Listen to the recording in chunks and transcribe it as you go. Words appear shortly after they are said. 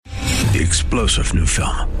the explosive new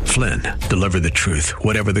film, Flynn, Deliver the Truth,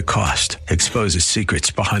 Whatever the Cost, exposes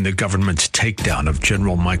secrets behind the government's takedown of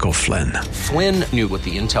General Michael Flynn. Flynn knew what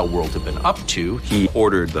the intel world had been up to. He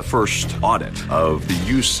ordered the first audit of the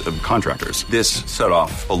use of contractors. This set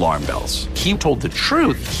off alarm bells. He told the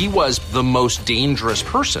truth. He was the most dangerous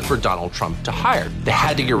person for Donald Trump to hire. They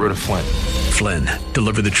had to get rid of Flynn. Flynn,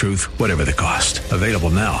 Deliver the Truth, Whatever the Cost. Available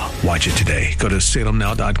now. Watch it today. Go to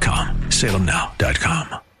salemnow.com.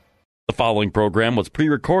 salemnow.com. The following program was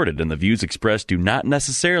pre-recorded, and the views expressed do not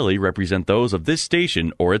necessarily represent those of this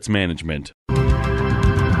station or its management.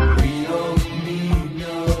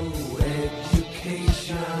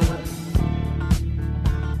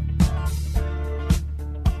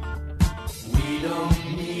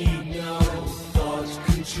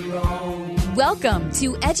 Welcome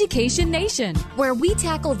to Education Nation, where we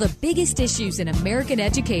tackle the biggest issues in American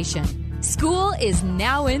education. School is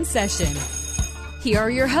now in session. Here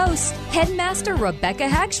are your hosts, Headmaster Rebecca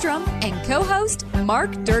Hagstrom and co-host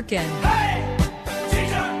Mark Durkin.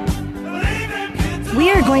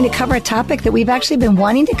 We are going to cover a topic that we've actually been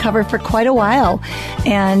wanting to cover for quite a while,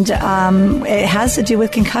 and it has to do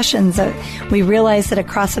with concussions. We realize that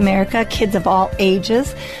across America, kids of all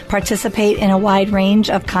ages participate in a wide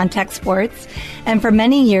range of contact sports, and for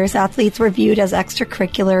many years, athletes were viewed as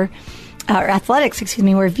athletics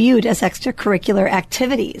were viewed as extracurricular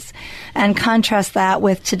activities. And contrast that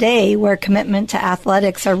with today, where commitment to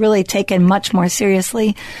athletics are really taken much more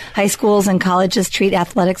seriously. High schools and colleges treat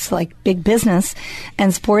athletics like big business,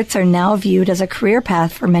 and sports are now viewed as a career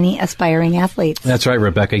path for many aspiring athletes. That's right,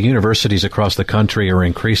 Rebecca. Universities across the country are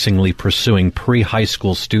increasingly pursuing pre-high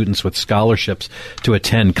school students with scholarships to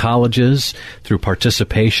attend colleges through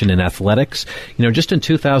participation in athletics. You know, just in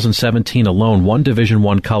 2017 alone, one Division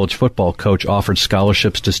I college football coach offered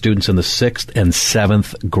scholarships to students in the 6th and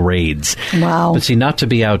 7th grades. Wow. But see, not to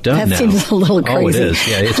be outdone now. That seems a little crazy. Oh, it is.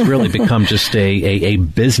 Yeah, it's really become just a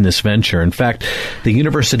business venture. In fact, the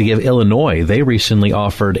University of Illinois, they recently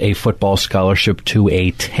offered a football scholarship to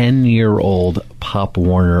a 10-year-old Pop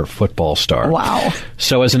Warner football star. Wow.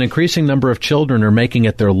 So as an increasing number of children are making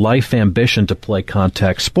it their life ambition to play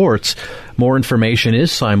contact sports, more information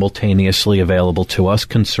is simultaneously available to us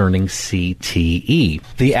concerning CTE.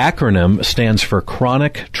 The acronym stands for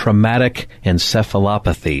Chronic Traumatic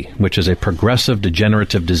Encephalopathy, which is a progressive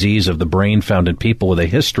degenerative disease of the brain found in people with a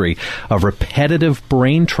history of repetitive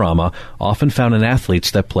brain trauma, often found in athletes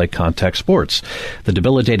that play contact sports. The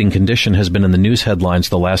debilitating condition has been in the news headlines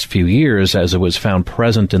the last few years as it was found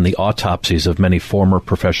present in the autopsies of many former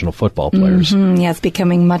professional football players. Yeah, it's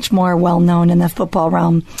becoming much more well-known in the football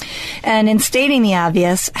realm. And in stating the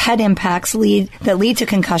obvious, head impacts that lead to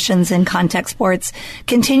concussions in contact sports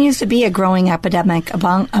continues to be a growing epidemic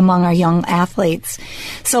among our young athletes.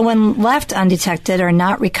 So when left undetected or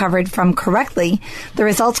not recovered from correctly, the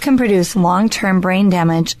results can produce long-term brain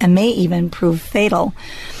damage and may even prove fatal.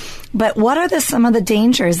 But what are some of the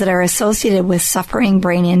dangers that are associated with suffering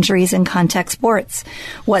brain injuries in contact sports?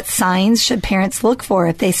 What signs should parents look for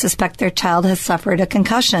if they suspect their child has suffered a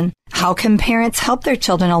concussion? How can parents help their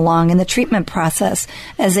children along in the treatment process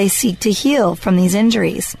as they seek to heal from these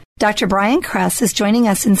injuries? Dr. Brian Kress is joining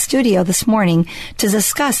us in studio this morning to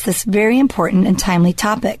discuss this very important and timely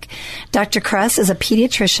topic. Dr. Kress is a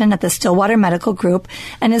pediatrician at the Stillwater Medical Group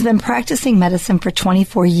and has been practicing medicine for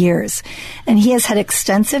 24 years. And he has had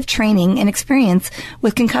extensive training and experience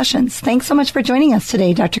with concussions. Thanks so much for joining us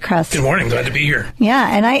today, Dr. Kress. Good morning. Glad to be here.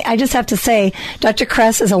 Yeah, and I just have to say, Dr.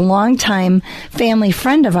 Kress is a longtime family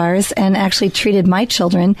friend of ours and actually treated my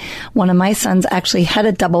children. One of my sons actually had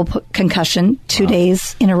a double concussion 2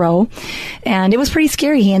 days in a row. And it was pretty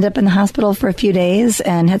scary. He ended up in the hospital for a few days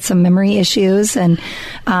and had some memory issues. And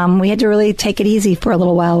we had to really take it easy for a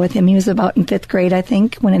little while with him. He was about in 5th grade, I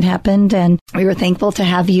think, when it happened. And we were thankful to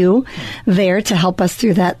have you there to help us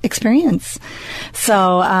through that experience.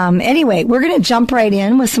 So anyway, we're going to jump right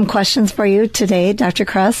in with some questions for you today, Dr.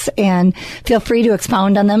 Kress. And feel free to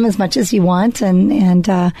expound on them as much as you want. And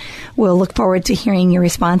we'll look forward to hearing your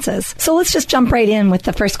responses. So let's just jump right in with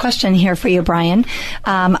the first question here for you, Brian.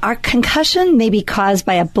 Our concussion may be caused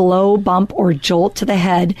by a blow, bump, or jolt to the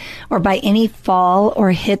head or by any fall or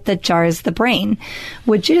hit that jars the brain.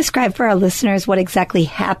 Would you describe for our listeners what exactly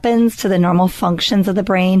happens to the normal functions of the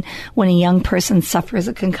brain when a young person suffers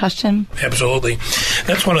a concussion? Absolutely.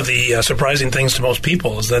 That's one of the surprising things to most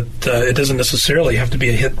people is that it doesn't necessarily have to be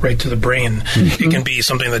a hit right to the brain. Mm-hmm. It can be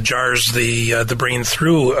something that jars the brain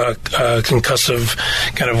through a concussive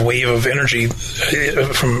kind of wave of energy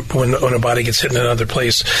from when a body gets hit in another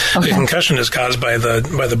place. Okay. The concussion is caused by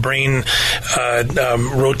the brain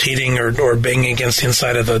rotating or banging against the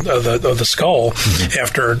inside of the skull mm-hmm.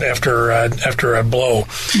 after a blow.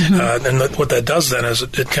 Mm-hmm. And what that does then is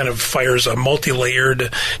it kind of fires a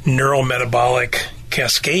multi-layered neurometabolic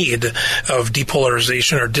cascade of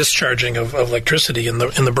depolarization or discharging of electricity in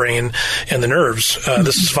the brain and the nerves.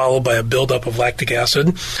 This is followed by a buildup of lactic acid,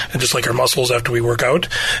 and just like our muscles after we work out,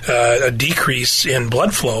 a decrease in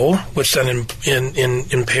blood flow, which then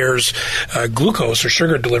impairs glucose or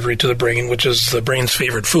sugar delivery to the brain, which is the brain's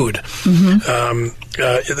favorite food. Mm-hmm.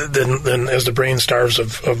 Then as the brain starves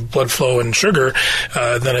of blood flow and sugar,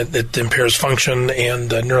 then it impairs function and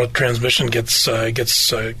neurotransmission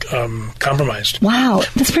gets compromised. Wow,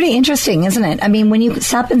 that's pretty interesting, isn't it? I mean, when you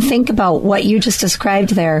stop and think about what you just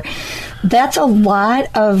described there, that's a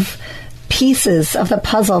lot of pieces of the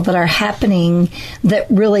puzzle that are happening that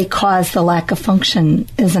really cause the lack of function,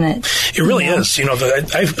 isn't it? It really is.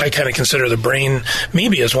 I kind of consider the brain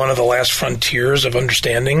maybe as one of the last frontiers of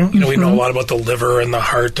understanding. We know a lot about the liver and the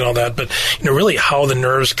heart and all that, but really how the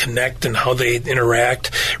nerves connect and how they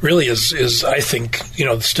interact really is I think,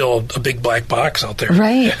 still a big black box out there.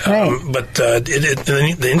 Right. But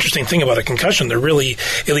the interesting thing about a concussion, there really,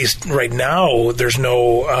 at least right now, there's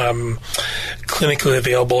no clinically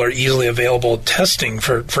available or easily available testing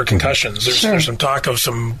for concussions. There's some talk of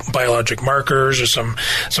some biologic markers or some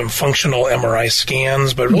functional MRI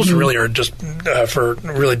scans, but those really are just for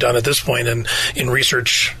really done at this point in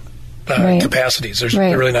research capacities.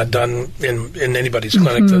 They're really not done in anybody's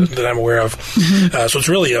clinic that I'm aware of. Mm-hmm. So it's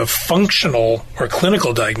really a functional or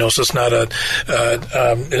clinical diagnosis, not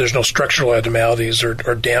there's no structural abnormalities or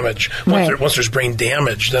damage. Once there's brain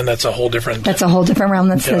damage, then that's a whole different... That's a whole different realm.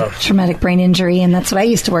 That's the traumatic brain injury, and that's what I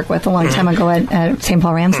used to work with a long time ago at St.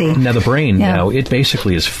 Paul Ramsey. Now, the brain, now, it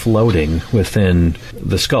basically is floating within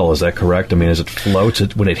the skull. Is that correct? I mean, as it floats,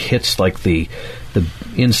 when it hits like the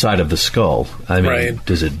inside of the skull, I mean,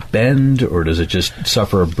 does it bend or does it just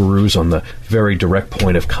suffer a bruise on the very direct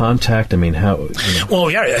point of contact? I mean, how?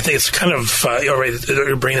 Well, yeah, I think it's kind of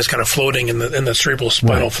your brain is kind of floating in the cerebral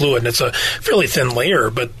spinal fluid, and it's a fairly thin layer.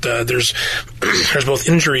 But there's both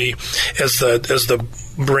injury as the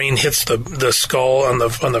brain hits the skull on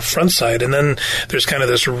the front side, and then there's kind of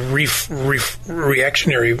this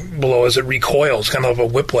reactionary blow as it recoils, kind of a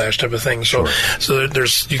whiplash type of thing. So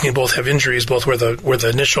you can both have injuries, both where the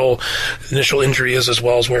initial injury is, as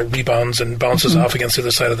well as where it rebounds and bounces off against the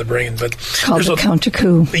other side of the brain. But called the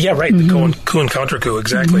counter-coup. Yeah, right. The coup and counter-coup,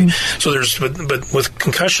 exactly. So but with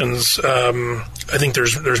concussions, I think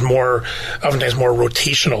there's oftentimes more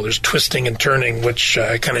rotational. There's twisting and turning, which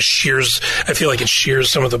kind of shears. I feel like it shears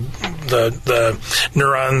some of the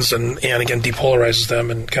neurons and again depolarizes them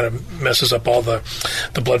and kind of messes up all the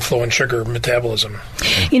blood flow and sugar metabolism.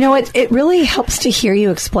 It really helps to hear you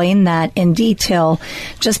explain that in detail,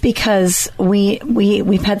 just because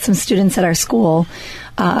we've had some students at our school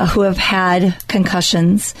who have had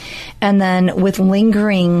concussions, and then with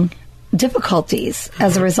lingering difficulties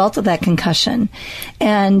as a result of that concussion.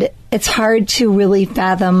 And it's hard to really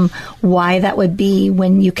fathom why that would be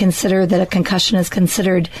when you consider that a concussion is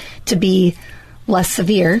considered to be less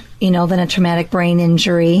severe, than a traumatic brain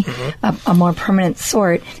injury, a more permanent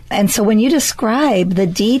sort. And so when you describe the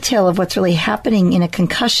detail of what's really happening in a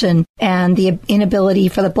concussion and the inability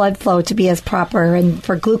for the blood flow to be as proper and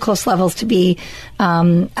for glucose levels to be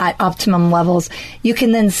at optimum levels, you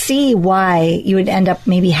can then see why you would end up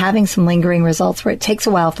maybe having some lingering results where it takes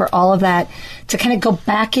a while for all of that to kind of go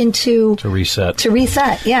back into... To reset,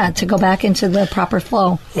 to go back into the proper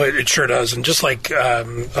flow. Well, it sure does. And just like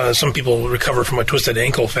some people recover from a twisted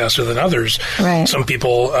ankle faster than others, some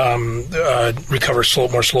people recover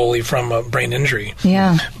more slowly from a brain injury.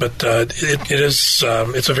 Yeah. But it's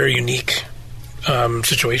a very unique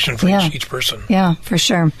situation for each person. Yeah, for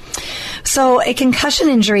sure. So a concussion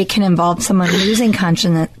injury can involve someone losing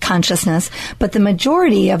consciousness, but the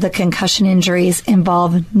majority of the concussion injuries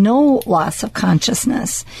involve no loss of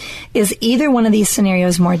consciousness. Is either one of these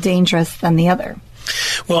scenarios more dangerous than the other?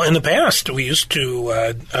 Well, in the past, we used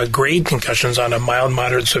to grade concussions on a mild,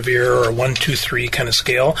 moderate, severe, or 1, 2, 3 kind of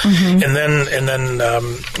scale, and then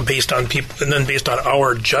based on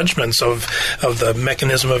our judgments of the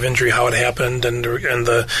mechanism of injury, how it happened, and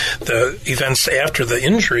the events after the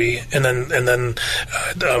injury, and then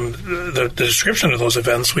the description of those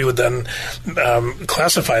events, we would then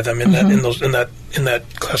classify them in that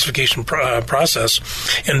classification process,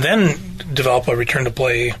 and then develop a return to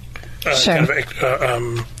play kind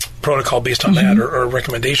of protocol based on that or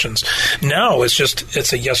recommendations. Now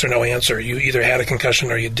it's a yes or no answer. You either had a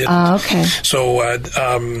concussion or you didn't. Okay. So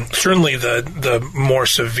certainly the more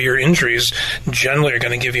severe injuries generally are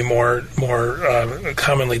going to give you more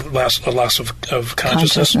commonly a loss of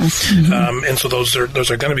consciousness. And so those are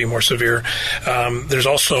going to be more severe. There's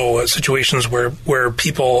also situations where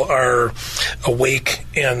people are awake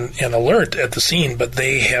and alert at the scene, but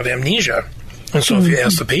they have amnesia. And so if you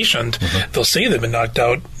ask the patient, they'll say they've been knocked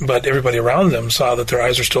out, but everybody around them saw that their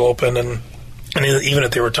eyes are still open and even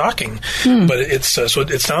if they were talking. But it's so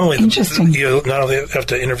it's not only you not only have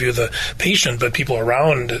to interview the patient, but people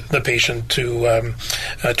around the patient to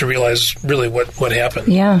realize really what happened.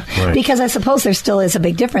 Yeah, because I suppose there still is a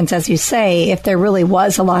big difference, as you say. If there really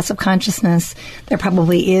was a loss of consciousness, there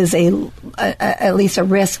probably is at least a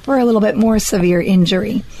risk for a little bit more severe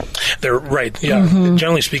injury. They're right. Yeah,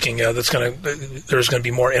 generally speaking, there's going to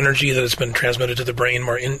be more energy that has been transmitted to the brain,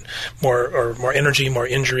 more energy, more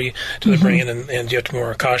injury to the brain, and you have to be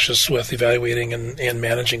more cautious with evaluating and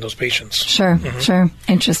managing those patients. Sure.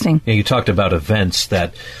 Interesting. Yeah, you talked about events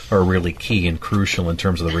that are really key and crucial in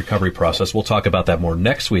terms of the recovery process. We'll talk about that more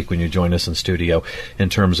next week when you join us in studio in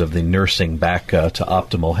terms of the nursing back to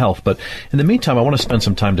optimal health. But in the meantime, I want to spend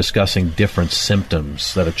some time discussing different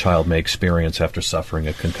symptoms that a child may experience after suffering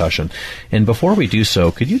a concussion. And before we do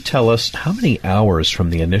so, could you tell us how many hours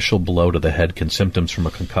from the initial blow to the head can symptoms from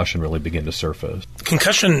a concussion really begin to surface?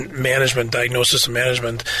 Concussion management, diagnosis and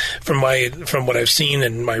management, from what I've seen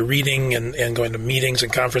in my reading and going to meetings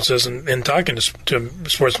and conferences and talking to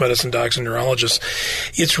sports medicine docs and neurologists,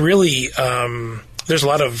 it's really there's a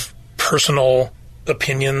lot of personal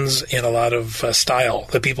opinions and a lot of style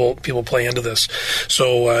that people play into this.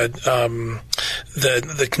 So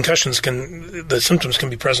the concussions the symptoms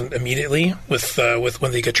can be present immediately with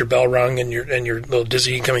when they get your bell rung and you're a little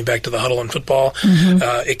dizzy coming back to the huddle in football.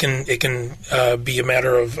 It can be a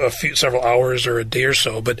matter of several hours or a day or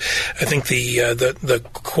so. But I think the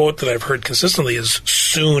quote that I've heard consistently is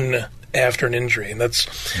soon after an injury, and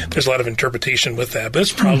there's a lot of interpretation with that. But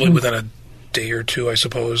it's probably within a day or two, I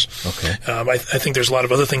suppose. Okay. I think there's a lot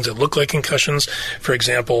of other things that look like concussions. For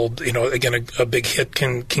example, again, a big hit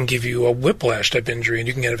can give you a whiplash type injury, and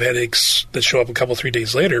you can have headaches that show up a couple, 3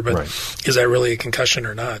 days later. But is that really a concussion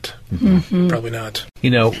or not? Probably not.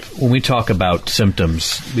 When we talk about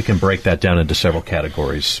symptoms, we can break that down into several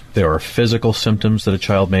categories. There are physical symptoms that a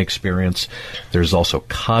child may experience. There's also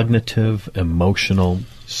cognitive, emotional,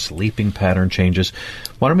 sleeping pattern changes.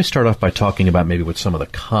 Why don't we start off by talking about maybe what some of the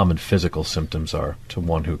common physical symptoms are to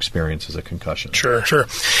one who experiences a concussion? Sure.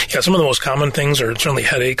 Yeah, some of the most common things are certainly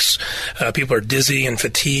headaches. People are dizzy and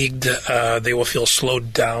fatigued. They will feel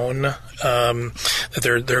slowed down,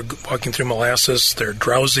 that they're walking through molasses. They're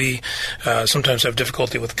drowsy, sometimes have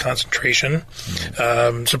difficulty with concentration.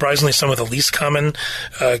 Surprisingly, some of the least common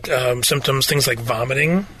symptoms, things like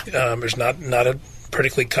vomiting, there's not a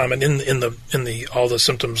particularly common in the all the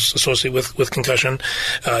symptoms associated with concussion.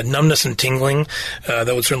 Numbness and tingling,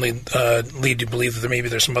 that would certainly lead you to believe that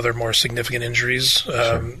there's some other more significant injuries.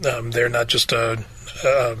 They're not just a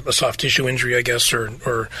soft tissue injury, I guess,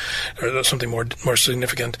 or something more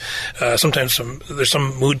significant. Sometimes there's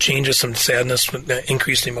some mood changes, some sadness,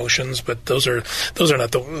 increased emotions, but those are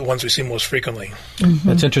not the ones we see most frequently.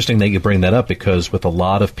 It's interesting that you bring that up, because with a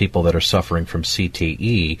lot of people that are suffering from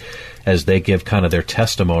CTE, as they give kind of their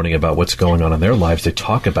testimony about what's going on in their lives, they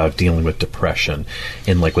talk about dealing with depression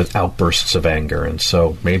and with outbursts of anger. And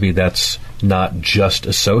so maybe that's not just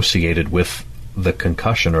associated with the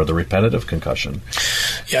concussion or the repetitive concussion.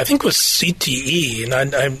 Yeah, I think with CTE,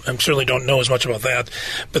 and I certainly don't know as much about that,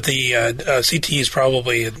 but the CTE is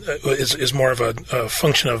probably is more of a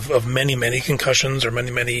function of many concussions, or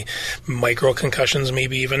many micro concussions,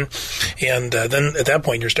 maybe even. And then at that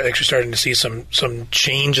point, you're actually starting to see some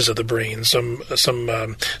changes of the brain, some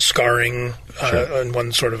scarring on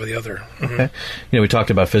one sort of the other. Okay. We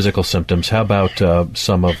talked about physical symptoms. How about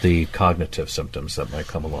some of the cognitive symptoms that might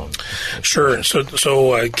come along? Sure. Sure.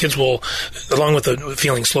 So kids will, along with the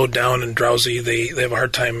feeling slowed down and drowsy, they have a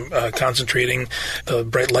hard time concentrating. The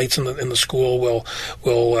bright lights in the school will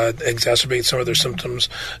exacerbate some of their symptoms,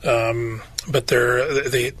 but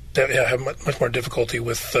they have much more difficulty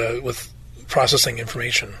with processing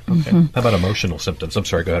information. Okay. How about emotional symptoms? I'm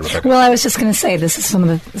sorry. Go ahead, Rebecca. Well, I was just going to say this is some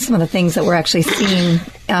of the things that we're actually seeing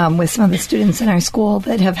with some of the students in our school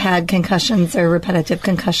that have had concussions or repetitive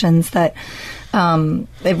concussions that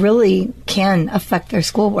it really can affect their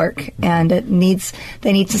schoolwork, and they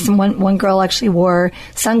need to. One girl actually wore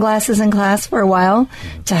sunglasses in class for a while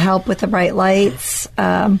to help with the bright lights.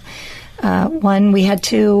 One, we had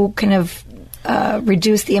to kind of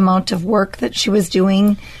reduce the amount of work that she was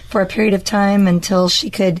doing for a period of time until she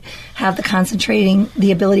could have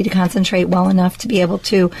the ability to concentrate well enough to be able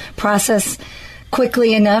to process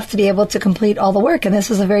quickly enough to be able to complete all the work. And this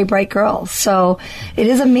was a very bright girl. So it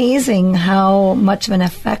is amazing how much of an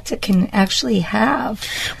effect it can actually have.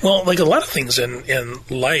 Well, like a lot of things in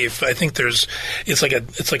life, I think it's like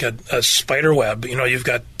a spider web. You've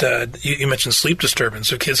got, you mentioned sleep disturbance.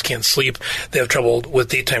 So kids can't sleep. They have trouble with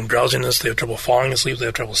daytime drowsiness. They have trouble falling asleep. They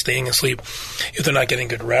have trouble staying asleep. If they're not getting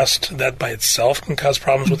good rest, that by itself can cause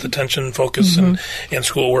problems with attention, focus, and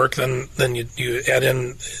schoolwork. Then you add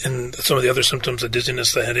in some of the other symptoms, the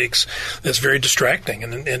dizziness, the headaches. That's very distracting,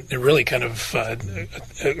 and it really kind of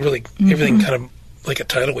everything kind of like a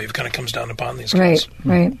tidal wave kind of comes down upon these kids.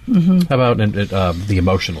 Right. Mm-hmm. How about the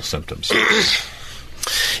emotional symptoms?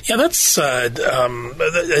 Yeah, that's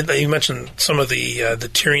you mentioned some of the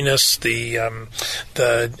teariness, the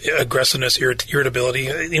aggressiveness,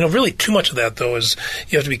 irritability. Really too much of that though is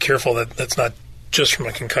you have to be careful that that's not just from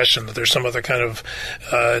a concussion, that there's some other kind of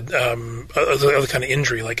other kind of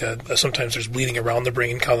injury, like sometimes there's bleeding around the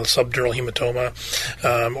brain called a subdural hematoma,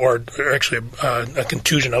 or actually a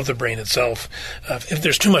contusion of the brain itself. If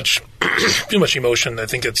there's too much emotion, I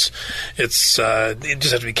think it's you just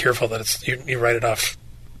have to be careful that you write it off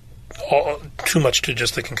too much to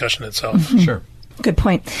just the concussion itself. Mm-hmm. Sure. Good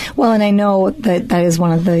point. Well, and I know that is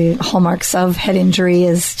one of the hallmarks of head injury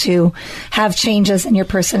is to have changes in your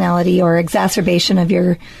personality or exacerbation of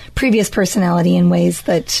your previous personality in ways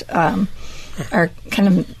that are kind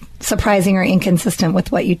of surprising or inconsistent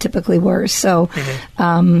with what you typically were. So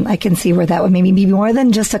I can see where that would maybe be more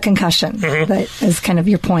than just a concussion. That is kind of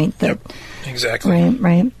your point. That, yep, exactly.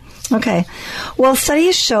 Right. Okay. Well,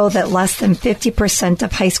 studies show that less than 50%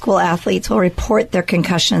 of high school athletes will report their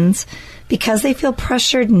concussions because they feel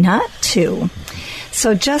pressured not to.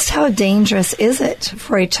 So just how dangerous is it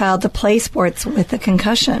for a child to play sports with a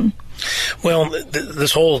concussion? Well,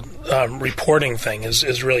 this whole reporting thing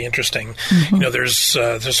is really interesting. There's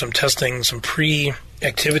some testing, some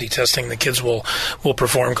pre-activity testing that kids will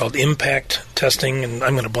perform called impact testing, and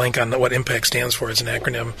I'm going to blank on what impact stands for. It's an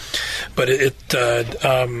acronym, but it's a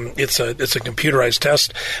computerized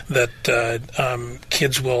test that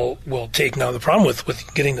kids will take. Now, the problem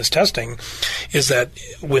with getting this testing is that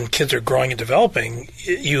when kids are growing and developing,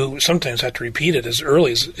 you sometimes have to repeat it as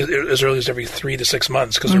early as every 3 to 6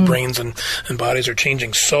 months because their brains and bodies are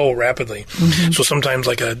changing so rapidly. So sometimes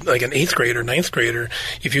like an 8th grader, 9th grader,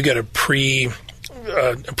 if you get a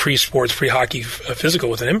pre-sports, pre-hockey physical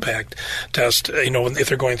with an impact test, if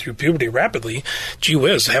they're going through puberty rapidly, gee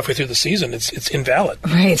whiz, halfway through the season, it's invalid.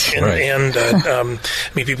 Right. And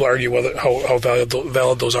people argue whether how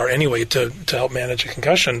valid those are anyway to help manage a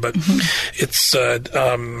concussion, but it's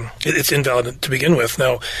invalid to begin with.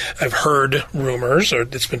 Now, I've heard rumors, or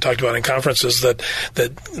it's been talked about in conferences that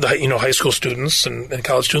high school students and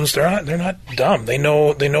college students, they're not dumb. They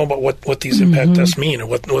know about what these impact tests mean and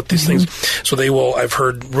what these things. So they will. I've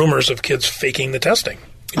heard rumors of kids faking the testing.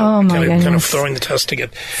 Goodness. Kind of throwing the test to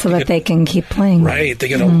get they can keep playing. Right, they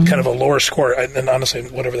get a kind of a lower score, and honestly,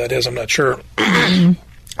 whatever that is, I'm not sure. A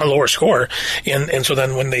lower score, and so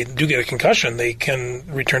then when they do get a concussion, they can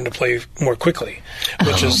return to play more quickly,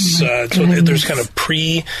 which is so there's kind of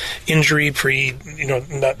pre-injury,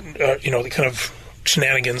 kind of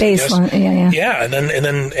shenanigans, baseline, I guess. Yeah, and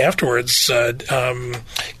then afterwards,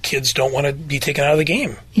 kids don't want to be taken out of the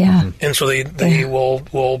game. Yeah, and so they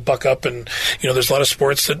will buck up, and there's a lot of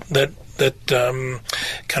sports that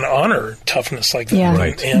kind of honor toughness like that. Yeah.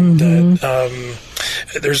 Right. And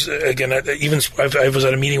there's again, I was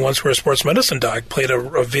at a meeting once where a sports medicine doc played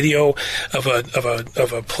a video of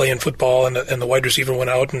a play in football, and the wide receiver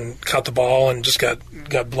went out and caught the ball and just got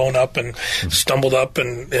blown up and stumbled up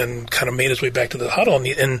and kind of made his way back to the huddle, and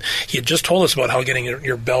he had just told us about how getting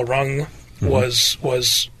your bell rung was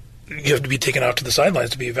you have to be taken out to the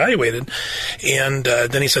sidelines to be evaluated, and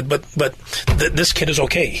then he said, but this kid is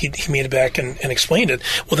okay. He made it back and explained it.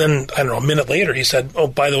 Well, then I don't know, a minute later he said, oh,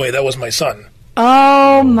 by the way, that was my son.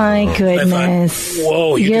 Oh, my goodness. I thought,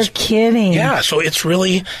 whoa. You're kidding. Yeah, so it's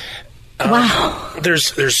really... wow.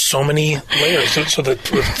 There's so many layers. So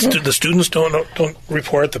the students don't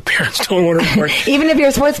report, the parents don't want to report. Even if you're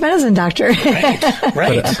a sports medicine doctor.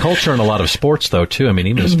 Right. But a culture in a lot of sports, though, too. I mean,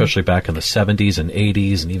 even especially back in the 70s and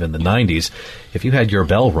 80s and even the 90s, if you had your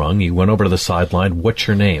bell rung, you went over to the sideline, what's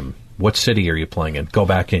your name? What city are you playing in? Go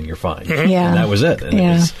back in, you're fine. Yeah. And that was it.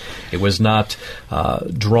 And it was not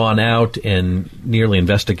drawn out and nearly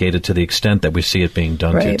investigated to the extent that we see it being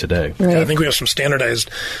done to today. Right. I think we have some standardized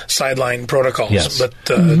sideline protocols, yes. but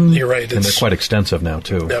you're right. And they're quite extensive now,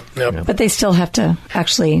 too. Yep. Yeah. But they still have to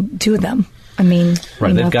actually do them. I mean,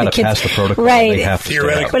 right? They've got to pass the protocol. Right. They have to.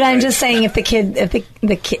 Theoretically, but I'm just saying, if the kid,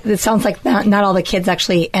 it sounds like not all the kids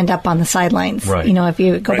actually end up on the sidelines. Right. You know, if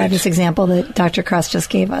you go by this example that Dr. Cross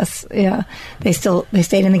just gave us, they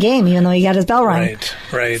stayed in the game even though he got his bell rung.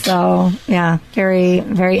 Right. So yeah, very,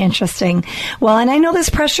 very interesting. Well, and I know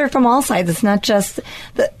there's pressure from all sides. It's not just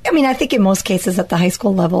I think in most cases at the high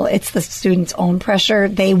school level, it's the students' own pressure.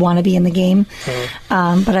 They want to be in the game,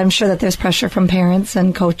 but I'm sure that there's pressure from parents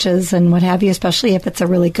and coaches and what have you, especially if it's a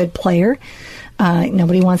really good player.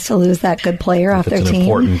 Nobody wants to lose that good player off their team. It's an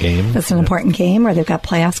important game. It's an important game, or they've got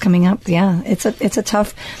playoffs coming up. Yeah, it's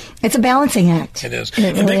a balancing act. It is. It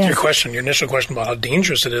And really back to is. your initial question about how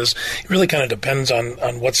dangerous it is, it really kind of depends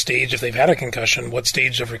on what stage, if they've had a concussion, what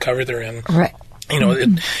stage of recovery they're in. Right. You know,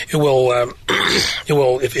 it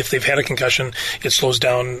will if they've had a concussion, it slows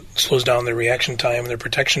down their reaction time and their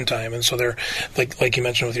protection time, and so they're like you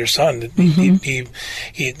mentioned with your son, he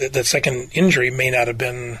that second injury may not have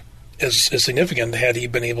been as significant had he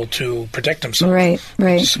been able to protect himself. Right.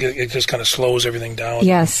 It just kind of slows everything down.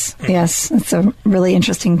 Yes, that's a really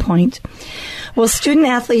interesting point. Well, student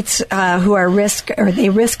athletes who are risk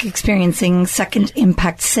experiencing second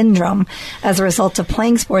impact syndrome as a result of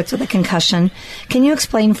playing sports with a concussion. Can you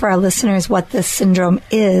explain for our listeners what this syndrome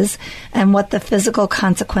is and what the physical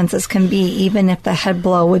consequences can be, even if the head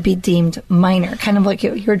blow would be deemed minor? Kind of like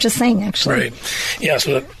you were just saying, actually. Right. Yeah.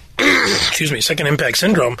 So second impact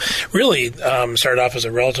syndrome really started off as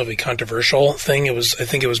a relatively controversial thing.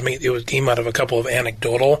 It came out of a couple of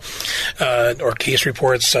anecdotal or case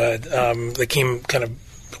reports that came kind of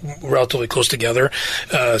relatively close together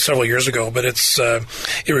several years ago, but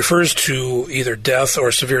it refers to either death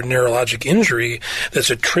or severe neurologic injury that's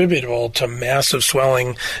attributable to massive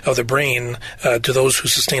swelling of the brain to those who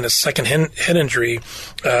sustain a second head injury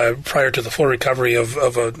prior to the full recovery of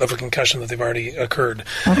a concussion that they've already occurred.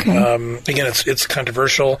 Okay. Again, it's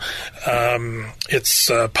controversial. It's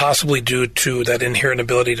possibly due to that inherent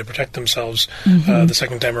ability to protect themselves the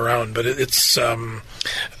second time around, but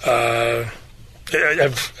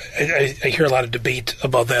I hear a lot of debate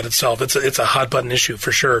about that itself. It's a hot button issue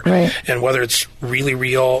for sure, right. And whether it's really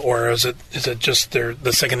real or is it just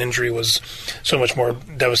the second injury was so much more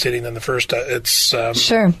devastating than the first. It's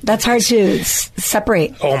sure, that's hard to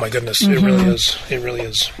separate. Oh my goodness, It really is. It really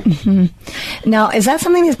is. Now, is that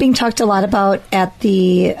something that's being talked a lot about at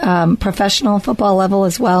the professional football level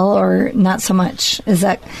as well, or not so much? Is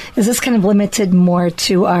this kind of limited more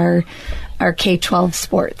to our K-12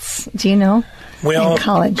 sports? Do you know? Well, in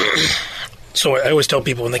college. So I always tell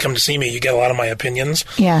people when they come to see me, you get a lot of my opinions.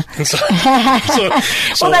 Yeah. And so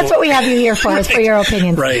well, that's what we have you here for, is for your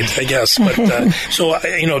opinions. Right, I guess. But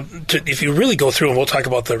if you really go through, and we'll talk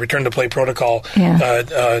about the return to play protocol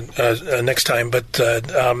next time, but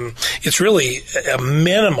it's really a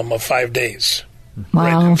minimum of 5 days.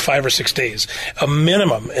 Wow. Right, 5 or 6 days, a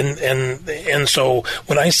minimum, and so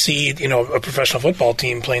when I see a professional football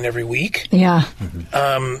team playing every week,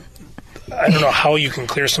 I don't know how you can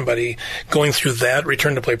clear somebody going through that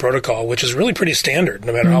return to play protocol, which is really pretty standard,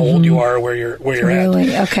 no matter how old you are, or where you're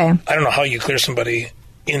really? at. Okay. I don't know how you clear somebody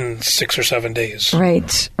in 6 or 7 days.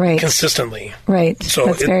 Right. Consistently. Right. So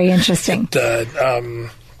that's very interesting.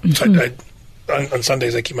 On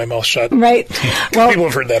Sundays, I keep my mouth shut. Right. Well, people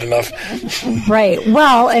have heard that enough. Right.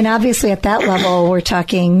 Well, and obviously at that level, we're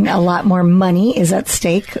talking a lot more money is at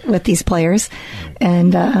stake with these players,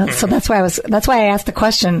 and so that's why I asked the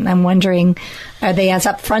question. I'm wondering, are they as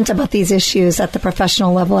upfront about these issues at the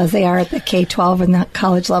professional level as they are at the K-12 and the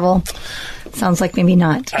college level? Sounds like maybe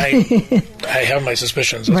not. I have my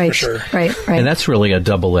suspicions, that's for sure. Right. And that's really a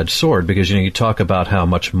double-edged sword because, you talk about how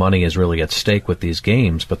much money is really at stake with these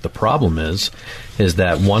games, but the problem is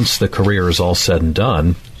that once the career is all said and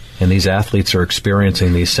done, and these athletes are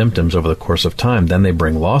experiencing these symptoms over the course of time, then they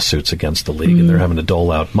bring lawsuits against the league, and they're having to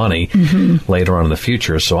dole out money later on in the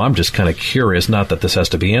future. So I'm just kind of curious, not that this has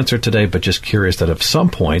to be answered today, but just curious that at some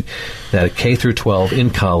point, that K through 12 in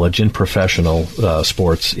college, in professional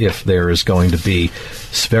sports, if there is going to be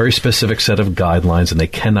a very specific set of guidelines and they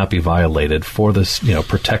cannot be violated for this,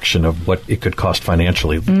 protection of what it could cost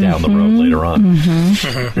financially down the road later on.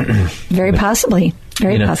 Very possibly.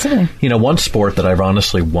 Very possibly. One sport that I've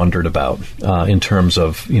honestly wondered about in terms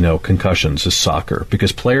of, concussions is soccer,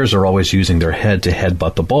 because players are always using their head to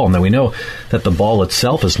headbutt the ball. Now, we know that the ball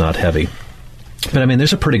itself is not heavy, but,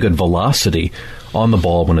 there's a pretty good velocity on the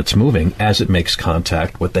ball when it's moving as it makes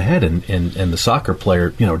contact with the head, and the soccer player,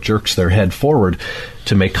 jerks their head forward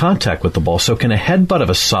to make contact with the ball. So can a headbutt of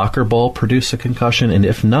a soccer ball produce a concussion? And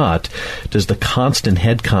if not, does the constant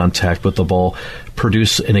head contact with the ball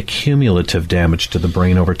produce an accumulative damage to the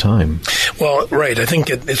brain over time? Well, right. I think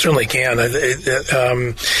it certainly can.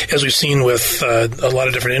 As we've seen with a lot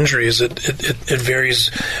of different injuries, it varies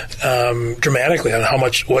dramatically on how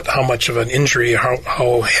much of an injury,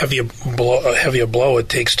 how heavy a blow it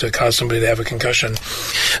takes to cause somebody to have a concussion.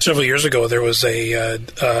 Several years ago, there was a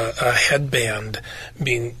headband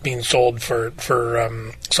being sold for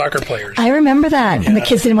soccer players. I remember that, and the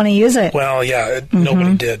kids didn't want to use it. Well,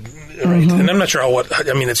 nobody did. Right, and I'm not sure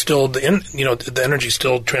it's still the energy's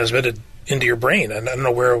still transmitted into your brain, and I don't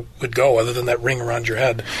know where it would go other than that ring around your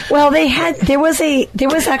head. Well, there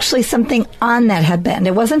was actually something on that headband.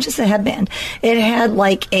 It wasn't just a headband. It had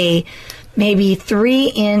like a maybe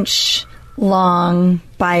 3-inch long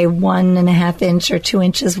by 1.5 inch or 2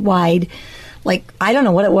 inches wide. Like, I don't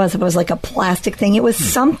know what it was. If it was like a plastic thing. It was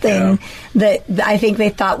something that I think they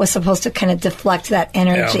thought was supposed to kind of deflect that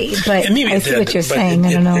energy. Yeah. But I see what you're saying.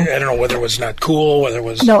 I don't know. I don't know whether it was not cool, whether it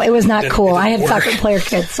was... No, it was not cool. I had soccer player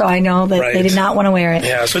kids, so I know that they did not want to wear it.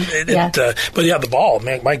 Yeah, so the ball,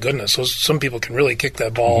 man, my goodness, some people can really kick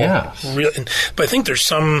that ball. Yeah. But I think there's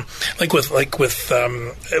some,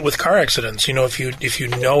 with car accidents, if you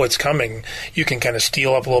know it's coming, you can kind of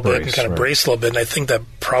steel up a little bit and kind of brace a little bit, and I think that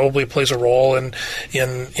probably plays a role in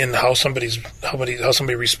how somebody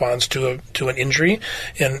responds to an injury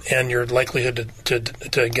and your likelihood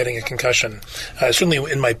to getting a concussion.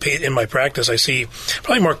 Certainly in my practice, I see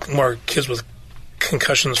probably more kids with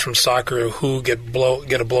concussions from soccer who get a blow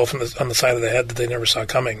on the side of the head that they never saw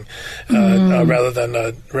coming, rather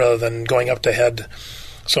than going up to head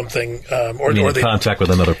something, or they contact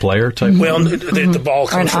with another player type. Well, the ball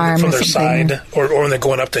comes from their side, or when they're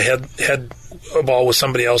going up to head a ball with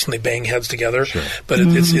somebody else and they bang heads together. Sure. But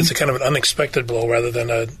it's a kind of an unexpected blow rather than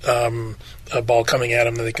a ball coming at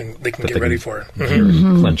them that they can get ready for.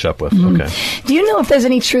 Clinch up with. Okay. Do you know if there's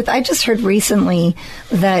any truth? I just heard recently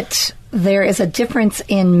that there is a difference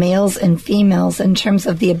in males and females in terms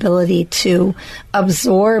of the ability to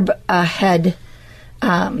absorb a head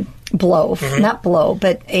blow, not blow,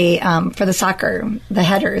 but for the soccer, the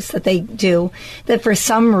headers that they do, that for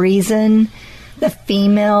some reason the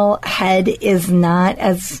female head is not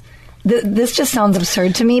as... This just sounds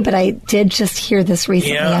absurd to me, but I did just hear this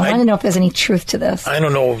recently. I want to know if there's any truth to this. I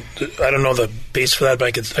don't know the base for that, but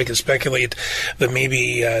I could speculate that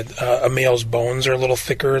maybe a male's bones are a little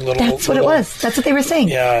thicker. That's what it was. That's what they were saying.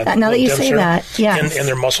 Yeah. Now that you say that, yeah. And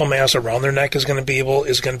their muscle mass around their neck is going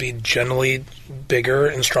to be generally bigger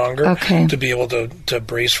and stronger to be able to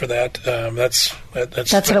brace for that. That's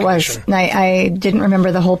what it was. I didn't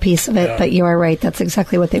remember the whole piece of it, but you are right. That's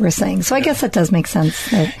exactly what they were saying. So I guess that does make sense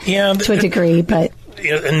to a degree, but...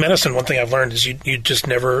 In medicine, one thing I've learned is you just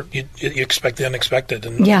never you expect the unexpected,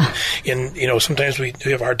 and sometimes we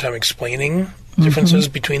have a hard time explaining differences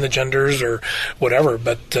between the genders or whatever,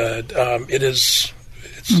 but it's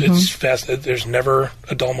fast. There's never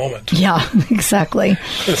a dull moment. Yeah, exactly.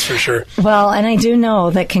 That's for sure. Well, and I do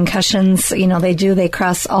know that concussions, they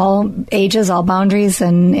cross all ages, all boundaries,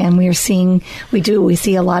 and we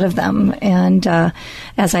see a lot of them. And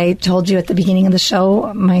as I told you at the beginning of the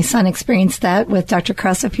show, my son experienced that with Dr.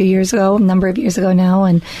 Kress a number of years ago now,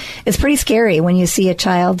 and it's pretty scary when you see a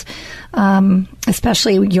child,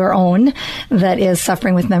 especially your own, that is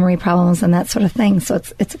suffering with memory problems and that sort of thing. So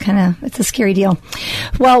it's a scary deal.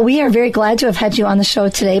 Well, we are very glad to have had you on the show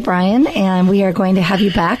today, Brian, and we are going to have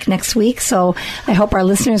you back next week. So I hope our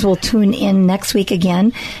listeners will tune in next week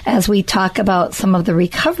again as we talk about some of the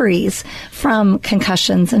recoveries from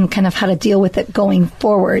concussions and kind of how to deal with it going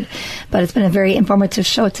forward. But it's been a very informative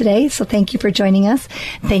show today, so thank you for joining us.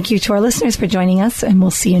 Thank you to our listeners for joining us, and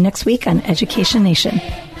we'll see you next week on Education Nation.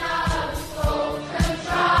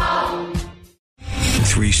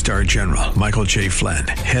 3-star general Michael J. Flynn,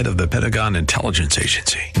 head of the Pentagon Intelligence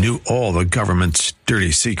Agency, knew all the government's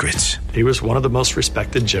dirty secrets. He was one of the most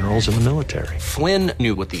respected generals in the military. Flynn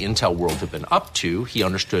knew what the intel world had been up to. He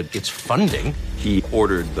understood its funding. He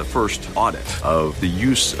ordered the first audit of the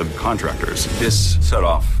use of contractors. This set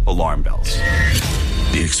off alarm bells.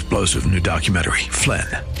 The explosive new documentary, Flynn,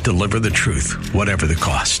 Deliver the Truth, Whatever the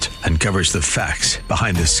Cost, uncovers the facts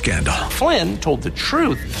behind this scandal. Flynn told the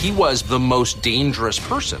truth. He was the most dangerous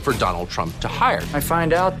person for Donald Trump to hire. I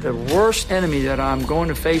find out the worst enemy that I'm going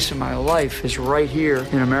to face in my life is right here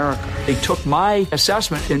in America. They took my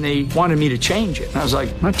assessment and they wanted me to change it. And I was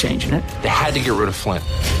like, I'm not changing it. They had to get rid of Flynn.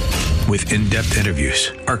 With in-depth interviews,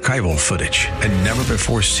 archival footage, and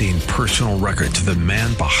never-before-seen personal records of the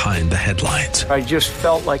man behind the headlines. I just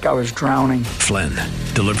felt like I was drowning. Flynn,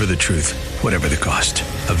 Deliver the Truth, Whatever the Cost.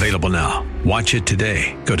 Available now. Watch it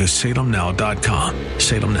today. Go to salemnow.com.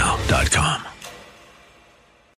 salemnow.com.